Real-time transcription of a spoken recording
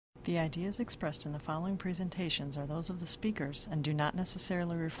The ideas expressed in the following presentations are those of the speakers and do not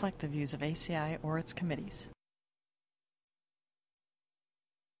necessarily reflect the views of ACI or its committees.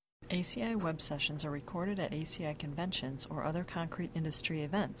 ACI web sessions are recorded at ACI conventions or other concrete industry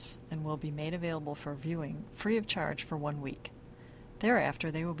events and will be made available for viewing free of charge for 1 week.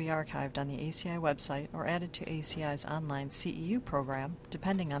 Thereafter, they will be archived on the ACI website or added to ACI's online CEU program,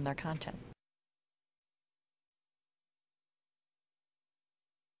 depending on their content.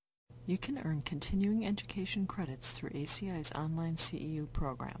 You can earn continuing education credits through ACI's online CEU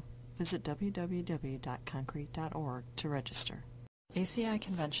program. Visit www.concrete.org to register. ACI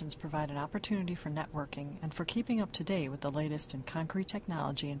conventions provide an opportunity for networking and for keeping up to date with the latest in concrete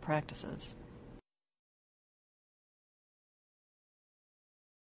technology and practices.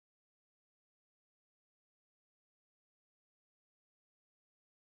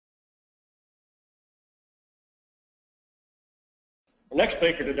 Our next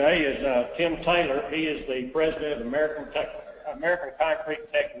speaker today is Tim Taylor. He is the president of American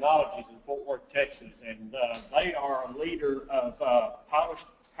Concrete Technologies in Fort Worth, Texas, and they are a leader of polished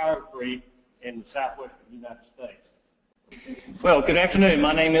concrete in the southwestern United States. Well, good afternoon.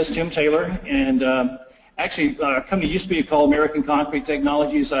 My name is Tim Taylor, and actually our company used to be called American Concrete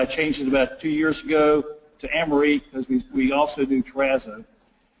Technologies. I changed it about 2 years ago to Amerique because we also do terrazzo.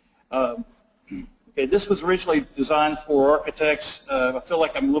 Okay, this was originally designed for architects. I feel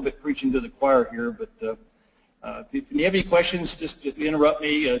like I'm a little bit preaching to the choir here, but if you have any questions, just interrupt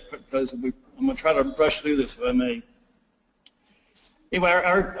me because I'm going to try to rush through this if I may. Anyway,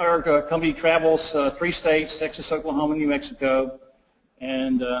 our company travels 3 states, Texas, Oklahoma, New Mexico,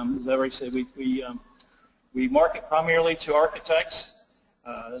 and as I already said, we market primarily to architects.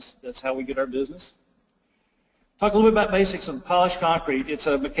 That's how we get our business. Talk a little bit about basics of polished concrete. It's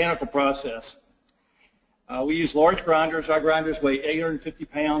a mechanical process. We use large grinders. Our grinders weigh 850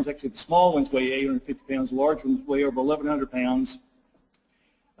 pounds. Actually, the small ones weigh 850 pounds. The large ones weigh over 1,100 pounds.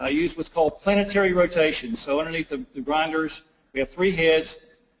 I use what's called planetary rotation. So underneath the grinders, we have 3 heads.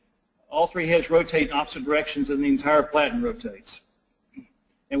 All 3 heads rotate in opposite directions, and the entire platen rotates.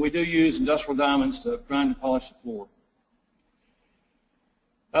 And we do use industrial diamonds to grind and polish the floor.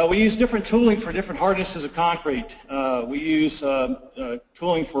 We use different tooling for different hardnesses of concrete. We use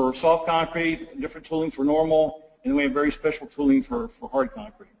tooling for soft concrete, different tooling for normal, and we have very special tooling for hard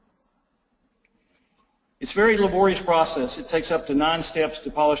concrete. It's a very laborious process. It takes up to 9 steps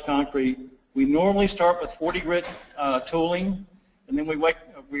to polish concrete. We normally start with 40 grit tooling, and then we work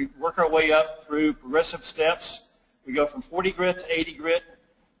our way up through progressive steps. We go from 40 grit to 80 grit,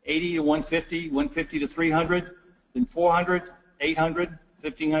 80 to 150, 150 to 300, then 400, 800,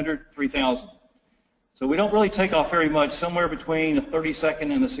 1,500, 3,000. So we don't really take off very much, somewhere between a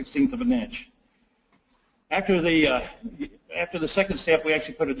 32nd and a 16th of an inch. After the second step, we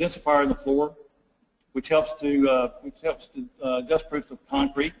actually put a densifier in the floor, which helps to dust-proof the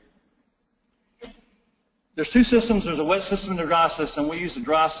concrete. There's 2 systems. There's a wet system and a dry system. We use the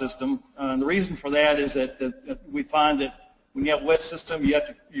dry system. The reason for that is that we find that when you have a wet system, you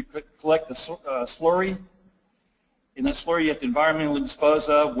collect the slurry. In that slurry, you have to environmentally dispose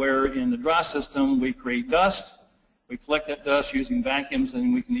of, where in the dry system, we create dust. We collect that dust using vacuums,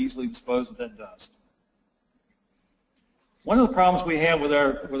 and we can easily dispose of that dust. One of the problems we have with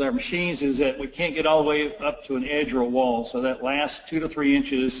our machines is that we can't get all the way up to an edge or a wall, so that last 2 to 3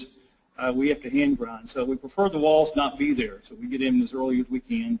 inches, we have to hand grind. So we prefer the walls not be there, so we get in as early as we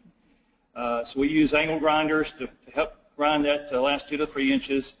can. So we use angle grinders to help grind that last 2 to 3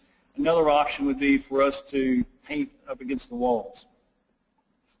 inches. Another option would be for us to paint up against the walls.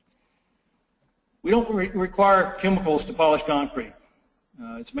 We don't require chemicals to polish concrete.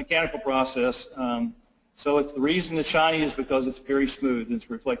 It's a mechanical process. So the reason it's shiny is because it's very smooth and it's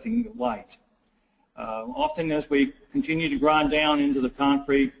reflecting light. Often as we continue to grind down into the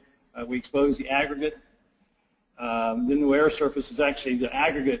concrete, we expose the aggregate. Then the wear surface is actually the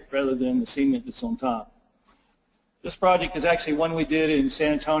aggregate rather than the cement that's on top. This project is actually one we did in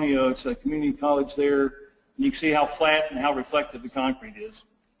San Antonio. It's a community college there. And you can see how flat and how reflective the concrete is.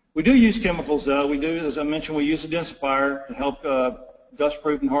 We do use chemicals, though. We do, as I mentioned, we use a densifier to help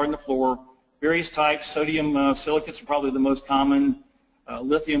dust-proof and harden the floor. Various types. Sodium silicates are probably the most common.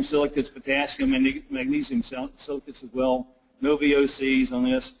 Lithium silicates, potassium, and magnesium silicates as well. No VOCs on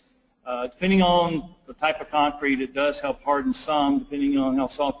this. Depending on the type of concrete, it does help harden some, depending on how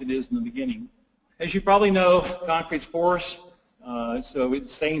soft it is in the beginning. As you probably know, concrete's porous, so it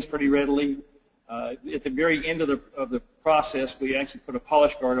stains pretty readily. At the very end of the process, we actually put a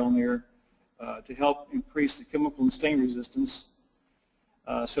polish guard on there to help increase the chemical and stain resistance.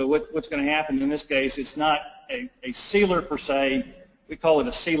 So what's going to happen in this case, it's not a sealer per se, we call it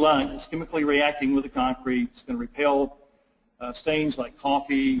a sealant. It's chemically reacting with the concrete. It's going to repel stains like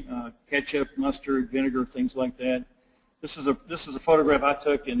coffee, ketchup, mustard, vinegar, things like that. This is a photograph I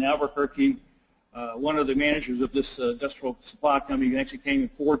took in Albuquerque. One of the managers of this industrial supply company actually came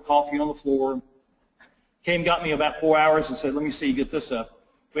and poured coffee on the floor. Got me about 4 hours and said, "Let me see you get this up."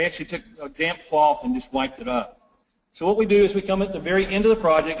 We actually took a damp cloth and just wiped it up. So what we do is we come at the very end of the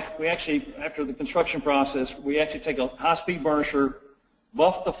project. We actually, after the construction process, we actually take a high-speed burnisher,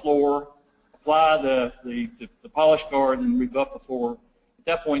 buff the floor, apply the polish guard, and rebuff the floor. At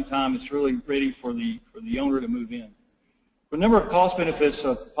that point in time, it's really ready for the owner to move in. For a number of cost benefits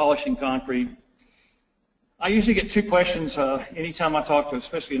of polishing concrete, I usually get two questions anytime I talk to,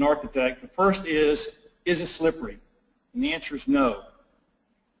 especially an architect. The first is it slippery? And the answer is no.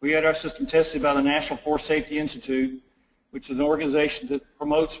 We had our system tested by the National Floor Safety Institute, which is an organization that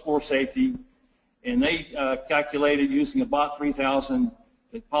promotes floor safety, and they calculated using a BOT 3000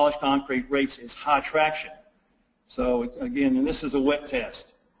 that polished concrete rates as high traction. So again, and this is a wet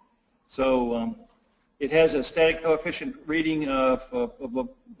test. So it has a static coefficient reading of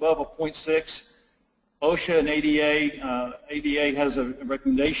above a 0.6. OSHA and ADA has a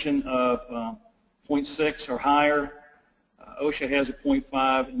recommendation of 0.6 or higher. OSHA has a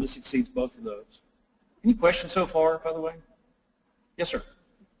 0.5, and this exceeds both of those. Any questions so far, by the way? Yes, sir.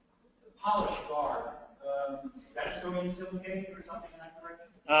 The polish guard, is that a sodium silicate or something like that?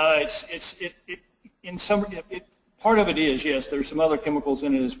 Part of it is, yes. There's some other chemicals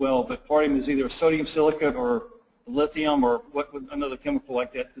in it as well, but part of it is either a sodium silicate or lithium or another chemical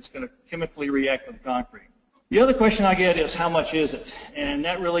like that that's going to chemically react with the concrete. The other question I get is how much is it? And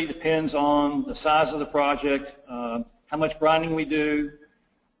that really depends on the size of the project, how much grinding we do,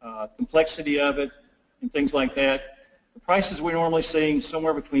 complexity of it, and things like that. The prices we're normally seeing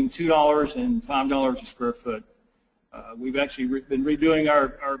somewhere between $2 and $5 a square foot. We've actually been redoing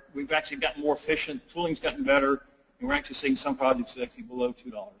we've actually gotten more efficient, tooling's gotten better, and we're actually seeing some projects actually below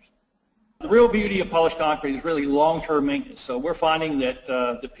 $2. The real beauty of polished concrete is really long-term maintenance. So we're finding that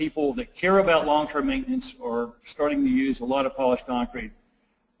the people that care about long-term maintenance are starting to use a lot of polished concrete.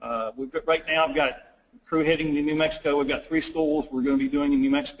 Right now I've got crew heading to New Mexico. We've got 3 schools we're going to be doing in New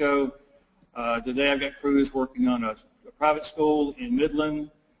Mexico. Today I've got crews working on a private school in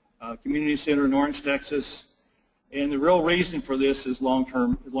Midland, community center in Orange, Texas. And the real reason for this is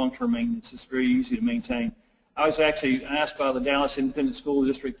long-term maintenance. It's very easy to maintain. I was actually asked by the Dallas Independent School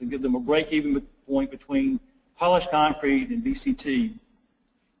District to give them a break-even point between polished concrete and VCT,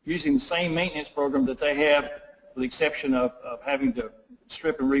 using the same maintenance program that they have, with the exception of having to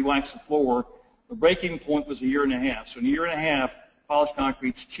strip and re-wax the floor. The break-even point was 1.5 years. So in 1.5 years, polished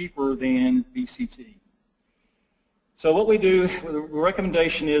concrete's cheaper than VCT. So what we do, the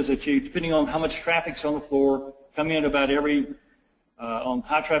recommendation is that you, depending on how much traffic's on the floor, come in about on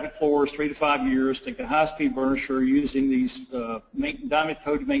high traffic floors, 3 to 5 years, take a high-speed burnisher using these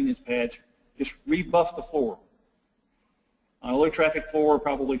diamond-coated maintenance pads, just rebuff the floor. On a low traffic floor,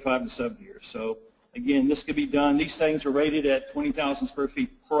 probably 5 to 7 years. So again, this could be done. These things are rated at 20,000 square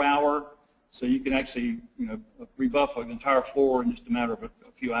feet per hour, so you can actually rebuff an entire floor in just a matter of a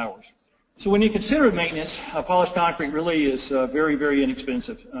few hours. So when you consider maintenance, polished concrete really is very, very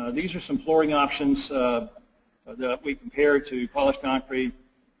inexpensive. These are some flooring options that we compare to polished concrete.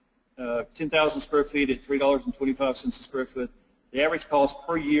 10,000 square feet at $3.25 a square foot. The average cost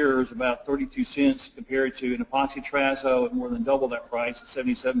per year is about 32 cents compared to an epoxy terrazzo at more than double that price at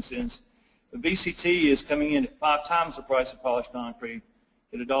 77 cents. The VCT is coming in at 5 times the price of polished concrete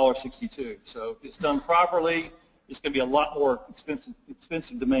at $1.62. So if it's done properly, it's going to be a lot more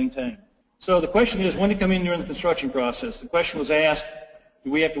expensive to maintain. So the question is, when to come in during the construction process? The question was asked,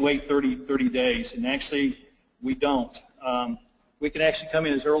 do we have to wait 30 days? And actually, we don't. We can actually come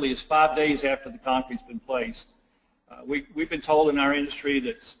in as early as 5 days after the concrete's been placed. We've been told in our industry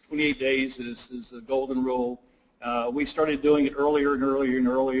that 28 days is the golden rule. We started doing it earlier and earlier and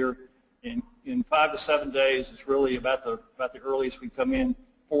earlier. In 5 to 7 days, it's really about the earliest we come in.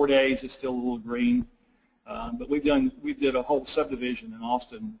 4 days, it's still a little green. But we did a whole subdivision in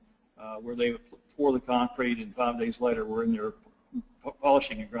Austin where they pour the concrete, and 5 days later we're in there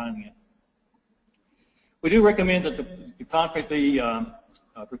polishing and grinding it. We do recommend that the concrete be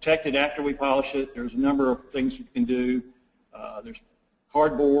protected after we polish it. There's a number of things you can do. There's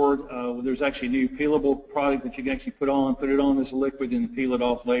cardboard. There's actually a new peelable product that you can actually put it on as a liquid and peel it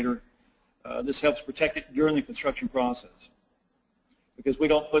off later. This helps protect it during the construction process because we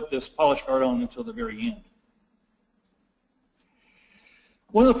don't put this polish guard on until the very end.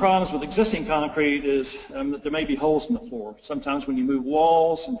 One of the problems with existing concrete is that there may be holes in the floor. Sometimes when you move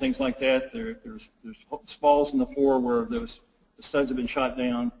walls and things like that, there's falls in the floor where the the studs have been shot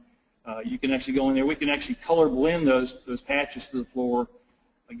down. You can actually go in there. We can actually color blend those patches to the floor.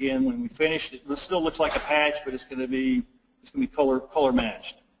 Again, when we finish it, still looks like a patch, but it's going to be color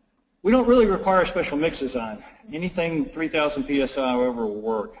matched. We don't really require a special mix design. Anything 3,000 psi, however, will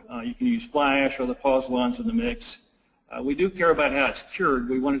work. You can use fly ash or the pozzolans in the mix. We do care about how it's cured.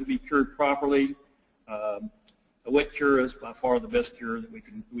 We want it to be cured properly. A wet cure is by far the best cure that we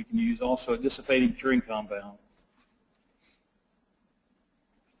can use. Also, a dissipating curing compound.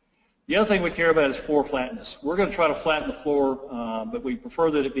 The other thing we care about is floor flatness. We're going to try to flatten the floor, but we prefer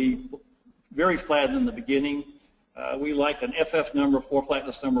that it be very flat in the beginning. We like an FF number, floor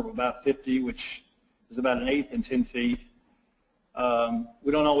flatness number of about 50, which is about 1/8 and 10 feet.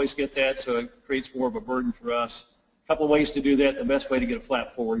 We don't always get that, so it creates more of a burden for us. A couple of ways to do that. The best way to get a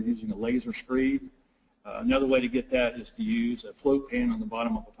flat floor is using a laser screed. Another way to get that is to use a float pan on the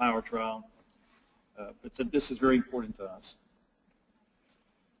bottom of a power trowel. But this is very important to us.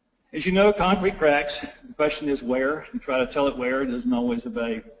 As you know, concrete cracks. The question is where. You try to tell it where. It doesn't always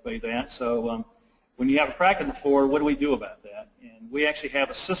obey that. So when you have a crack in the floor, what do we do about that? And we actually have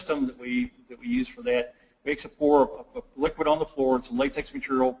a system that we use for that. We actually pour a liquid on the floor. It's a latex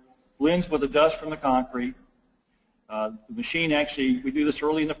material, blends with the dust from the concrete. The machine actually, we do this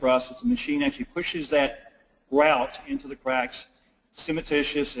early in the process, the machine actually pushes that grout into the cracks.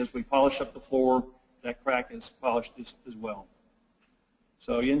 Cementitious, as we polish up the floor, that crack is polished as well.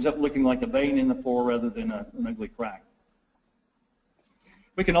 So it ends up looking like a vein in the floor rather than an ugly crack.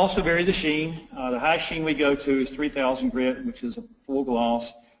 We can also vary the sheen. The highest sheen we go to is 3,000 grit, which is a full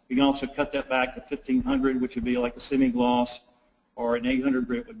gloss. We can also cut that back to 1,500, which would be like a semi-gloss, or an 800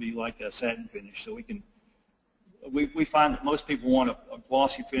 grit would be like a satin finish. So we find that most people want a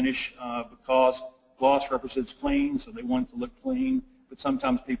glossy finish because gloss represents clean, so they want it to look clean. But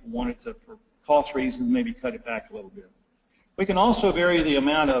sometimes people want it to, for cost reasons, maybe cut it back a little bit. We can also vary the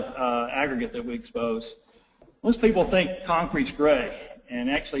amount of aggregate that we expose. Most people think concrete's gray, and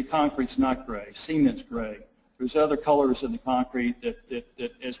actually concrete's not gray. Cement's gray. There's other colors in the concrete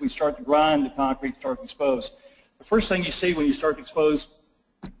that as we start to grind, the concrete starts to expose. The first thing you see when you start to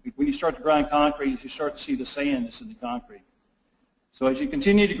grind concrete is you start to see the sand that's in the concrete. So as you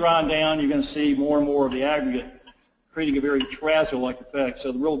continue to grind down, you're going to see more and more of the aggregate, creating a very terrazzo-like effect.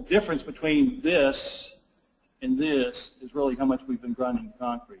 So the real difference between this and this is really how much we've been grinding the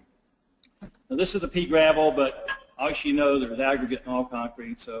concrete. Now this is a pea gravel, but obviously you know there's aggregate in all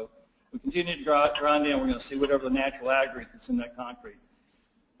concrete, so we continue to grind down, we're going to see whatever the natural aggregate that's in that concrete.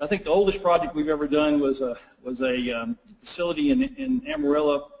 I think the oldest project we've ever done was a facility in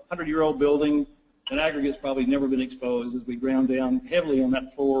Amarillo, 100-year-old building. That aggregate's probably never been exposed. As we ground down heavily on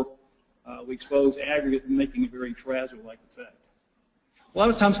that floor, we expose aggregate, making a very terrazzo-like effect. A lot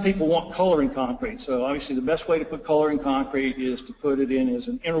of times people want color in concrete, so obviously the best way to put color in concrete is to put it in as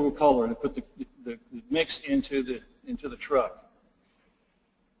an integral color, to put the mix into the truck.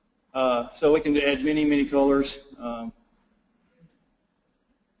 So we can add many colors.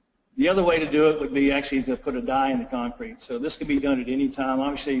 The other way to do it would be actually to put a dye in the concrete. So this can be done at any time.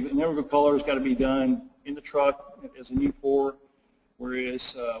 Obviously, an integral color has got to be done in the truck as a new pour,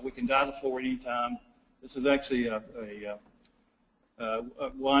 whereas we can dye the floor at any time. This is actually a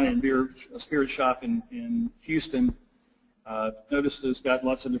wine and beer spirit shop in Houston. Notice it's got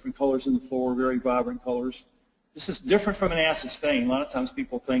lots of different colors in the floor, very vibrant colors. This is different from an acid stain. A lot of times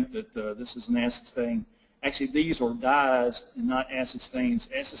people think that this is an acid stain. Actually, these are dyes and not acid stains.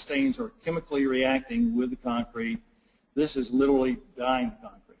 Acid stains are chemically reacting with the concrete. This is literally dyeing the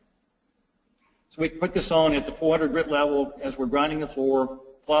concrete. So we put this on at the 400 grit level as we're grinding the floor,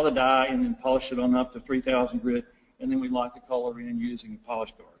 apply the dye, and then polish it on up to 3,000 grit, and then we lock the color in using a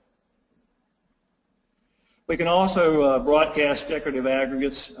polish guard. We can also broadcast decorative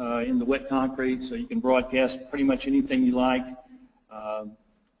aggregates in the wet concrete, so you can broadcast pretty much anything you like.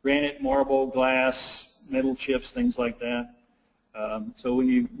 Granite, marble, glass, metal chips, things like that. So when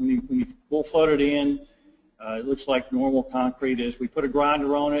you full float it in, it looks like normal concrete. As we put a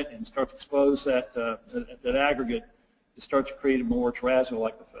grinder on it and start to expose that aggregate, it starts to create a more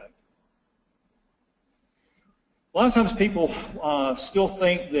terrazzo-like effect. A lot of times people still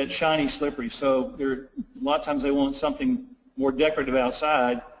think that shiny is slippery, so a lot of times they want something more decorative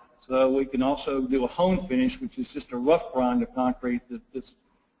outside. So we can also do a hone finish, which is just a rough grind of concrete that's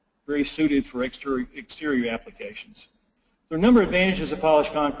very suited for exterior applications. There are a number of advantages of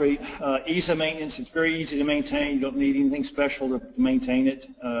polished concrete. Ease of maintenance, it's very easy to maintain. You don't need anything special to maintain it.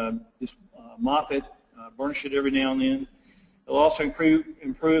 Just mop it, burnish it every now and then. It'll also improve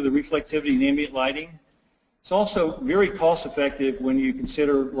the reflectivity and ambient lighting. It's also very cost effective when you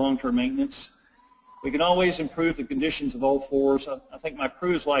consider long-term maintenance. We can always improve the conditions of old floors. I think my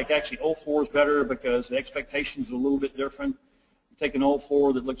crews like actually old floors better because the expectations are a little bit different. You take an old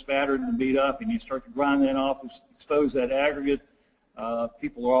floor that looks battered and beat up and you start to grind that off, expose that aggregate.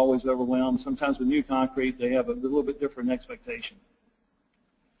 People are always overwhelmed. Sometimes with new concrete, they have a little bit different expectation.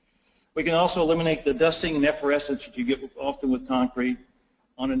 We can also eliminate the dusting and effervescence that you get often with concrete.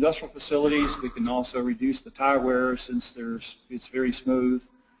 On industrial facilities, we can also reduce the tire wear since it's very smooth.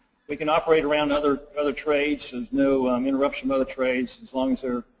 We can operate around other trades. So there's no interruption of other trades as long as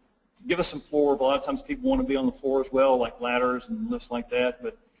they're give us some floor. But a lot of times people want to be on the floor as well, like ladders and lifts like that.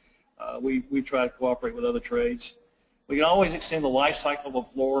 But we try to cooperate with other trades. We can always extend the life cycle of a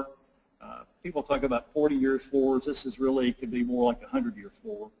floor. People talk about 40-year floors. This is really could be more like a 100-year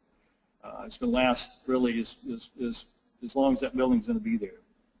floor. It's going to last really as long as that building's going to be there.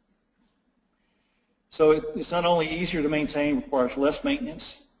 So it's not only easier to maintain, requires less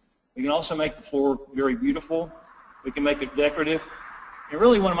maintenance. We can also make the floor very beautiful. We can make it decorative. And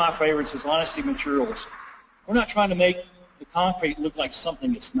really one of my favorites is honesty materials. We're not trying to make the concrete look like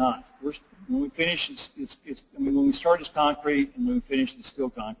something it's not. When we finish, when we start it's concrete, and when we finish it's still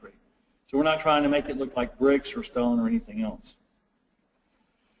concrete. So we're not trying to make it look like bricks or stone or anything else.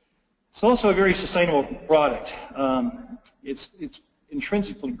 It's also a very sustainable product. It's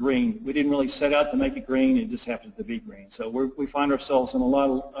intrinsically green. We didn't really set out to make it green. It just happens to be green. So we find ourselves on a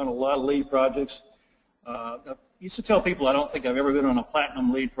lot of LEED projects. I used to tell people I don't think I've ever been on a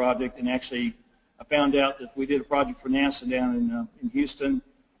platinum LEED project, and actually I found out that we did a project for NASA down in Houston.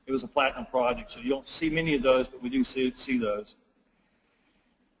 It was a platinum project, so you don't see many of those, but we do see those.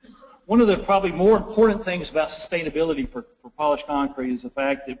 One of the probably more important things about sustainability for polished concrete is the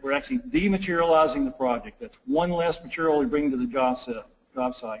fact that we're actually dematerializing the project. That's one less material we bring to the job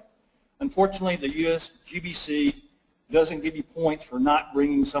site. Unfortunately, the U.S. GBC doesn't give you points for not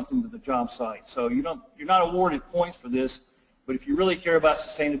bringing something to the job site. So you're not awarded points for this, but if you really care about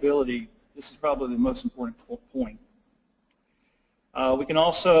sustainability, this is probably the most important point. We can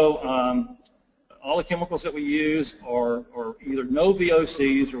also all the chemicals that we use are either no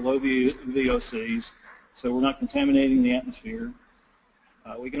VOCs or low VOCs, so we're not contaminating the atmosphere.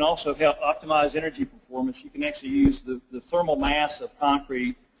 We can also help optimize energy performance. You can actually use the thermal mass of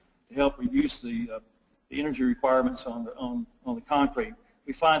concrete to help reduce the energy requirements on the concrete.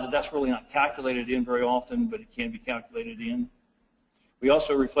 We find that that's really not calculated in very often, but it can be calculated in. We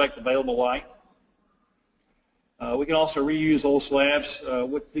also reflect available light. We can also reuse old slabs.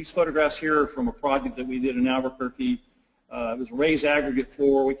 With these photographs here are from a project that we did in Albuquerque. It was a raised aggregate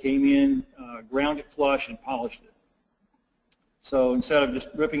floor. We came in, ground it flush, and polished it. So instead of just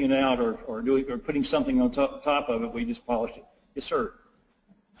ripping it out or putting something on top of it, we just polished it. Yes, sir.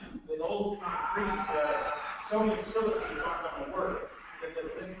 With old concrete, so many silicates aren't going to work.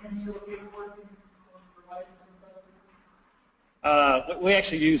 Does any silicates work in providing some? We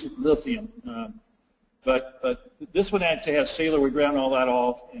actually use lithium. But this one actually has sealer. We ground all that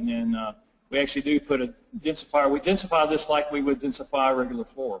off, and then we actually do put a densifier. We densify this like we would densify a regular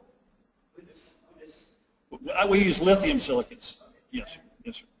floor. We use lithium silicates. Yes, sir.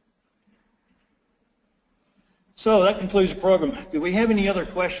 Yes, sir. So that concludes the program. Do we have any other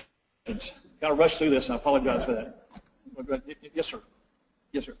questions? Got to rush through this, and I apologize for that. Yes, sir.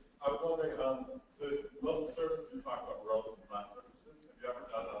 Yes, sir. I was wondering, so most of the surfaces you talk about relative flat surfaces. Have you ever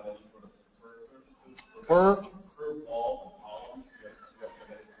done on any sort of curved surfaces? Curved walls and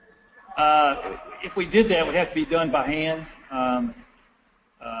columns? If we did that, it would have to be done by hand. And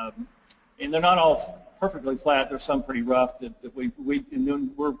they're not all perfectly flat. There's some pretty rough that and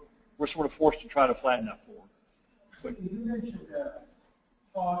then we're sort of forced to try to flatten that floor. You mentioned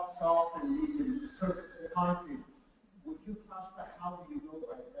hot, soft, and medium surface concrete. Would you classify how do you go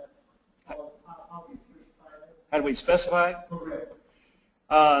by that? How do you specify that? How do we specify it? Correct.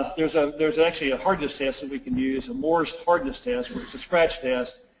 There's actually a hardness test that we can use, a Moore's hardness test, where it's a scratch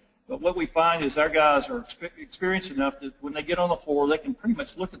test. But what we find is our guys are experienced enough that when they get on the floor, they can pretty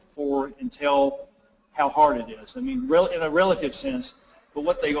much look at the floor and tell how hard it is. I mean, in a relative sense. But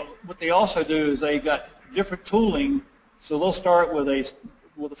what they also do is they've got different tooling, so they'll start with a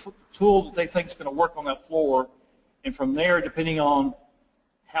tool that they think is going to work on that floor, and from there, depending on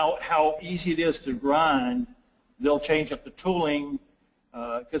how easy it is to grind, they'll change up the tooling.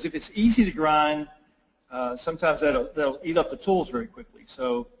 Because if it's easy to grind, sometimes that'll eat up the tools very quickly.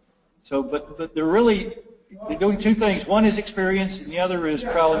 But they're doing two things. One is experience, and the other is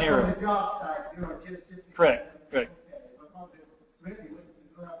trial and error. On the job site, Correct.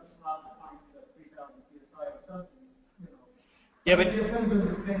 Yeah, but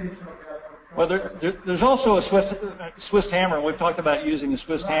well, there's also a Swiss hammer. We've talked about using a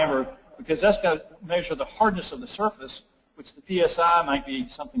Swiss hammer. because that's got to measure the hardness of the surface, which the PSI might be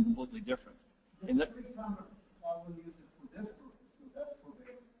something completely different. And that, For example, I will use it for this purpose, so that's for the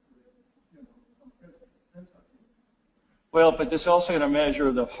compressor. well, but it's also going to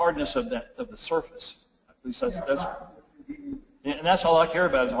measure the hardness of the surface. At least that's and that's all I care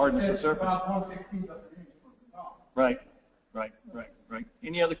about is the hardness of the surface. About 1/16 of the inch from the top. Right.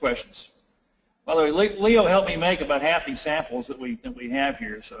 Any other questions? By the way, Leo helped me make about half these samples that we have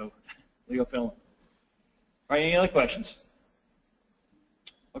here, so Leo fill in. All right, any other questions?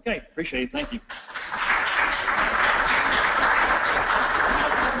 Okay, appreciate it. Thank you.